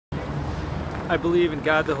I believe in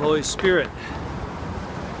God the Holy Spirit.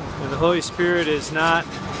 And the Holy Spirit is not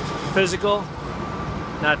physical,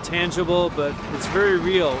 not tangible, but it's very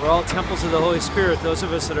real. We're all temples of the Holy Spirit, those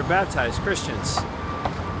of us that are baptized, Christians.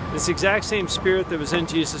 It's the exact same Spirit that was in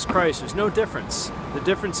Jesus Christ. There's no difference. The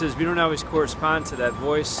difference is we don't always correspond to that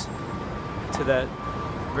voice, to that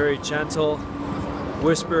very gentle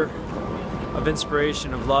whisper of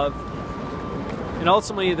inspiration, of love. And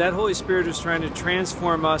ultimately, that Holy Spirit is trying to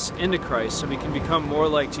transform us into Christ so we can become more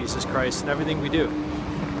like Jesus Christ in everything we do.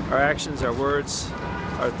 Our actions, our words,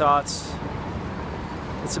 our thoughts.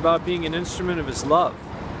 It's about being an instrument of His love,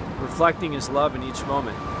 reflecting His love in each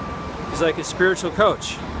moment. He's like a spiritual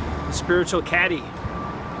coach, a spiritual caddy,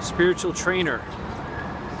 a spiritual trainer,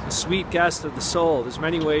 a sweet guest of the soul. There's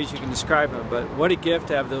many ways you can describe Him, but what a gift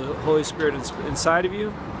to have the Holy Spirit inside of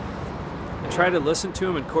you. And try to listen to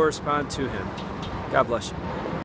Him and correspond to Him. God bless you.